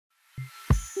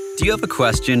Do you have a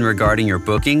question regarding your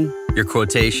booking, your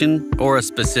quotation, or a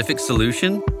specific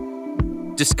solution?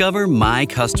 Discover My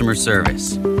Customer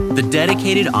Service, the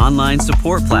dedicated online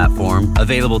support platform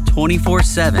available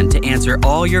 24/7 to answer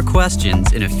all your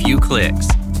questions in a few clicks.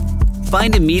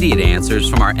 Find immediate answers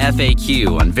from our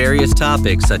FAQ on various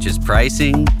topics such as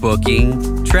pricing,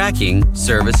 booking, tracking,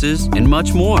 services, and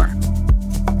much more.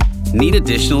 Need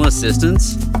additional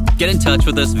assistance? Get in touch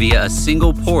with us via a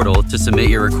single portal to submit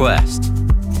your request.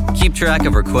 Keep track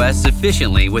of requests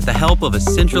efficiently with the help of a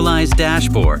centralized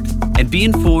dashboard and be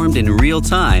informed in real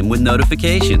time with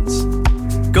notifications.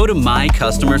 Go to My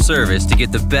Customer Service to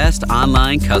get the best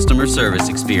online customer service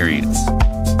experience.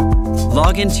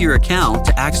 Log into your account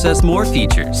to access more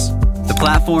features. The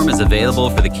platform is available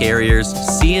for the carriers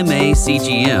CMA,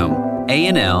 CGM,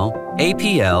 A&L,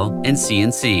 APL, and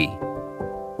CNC.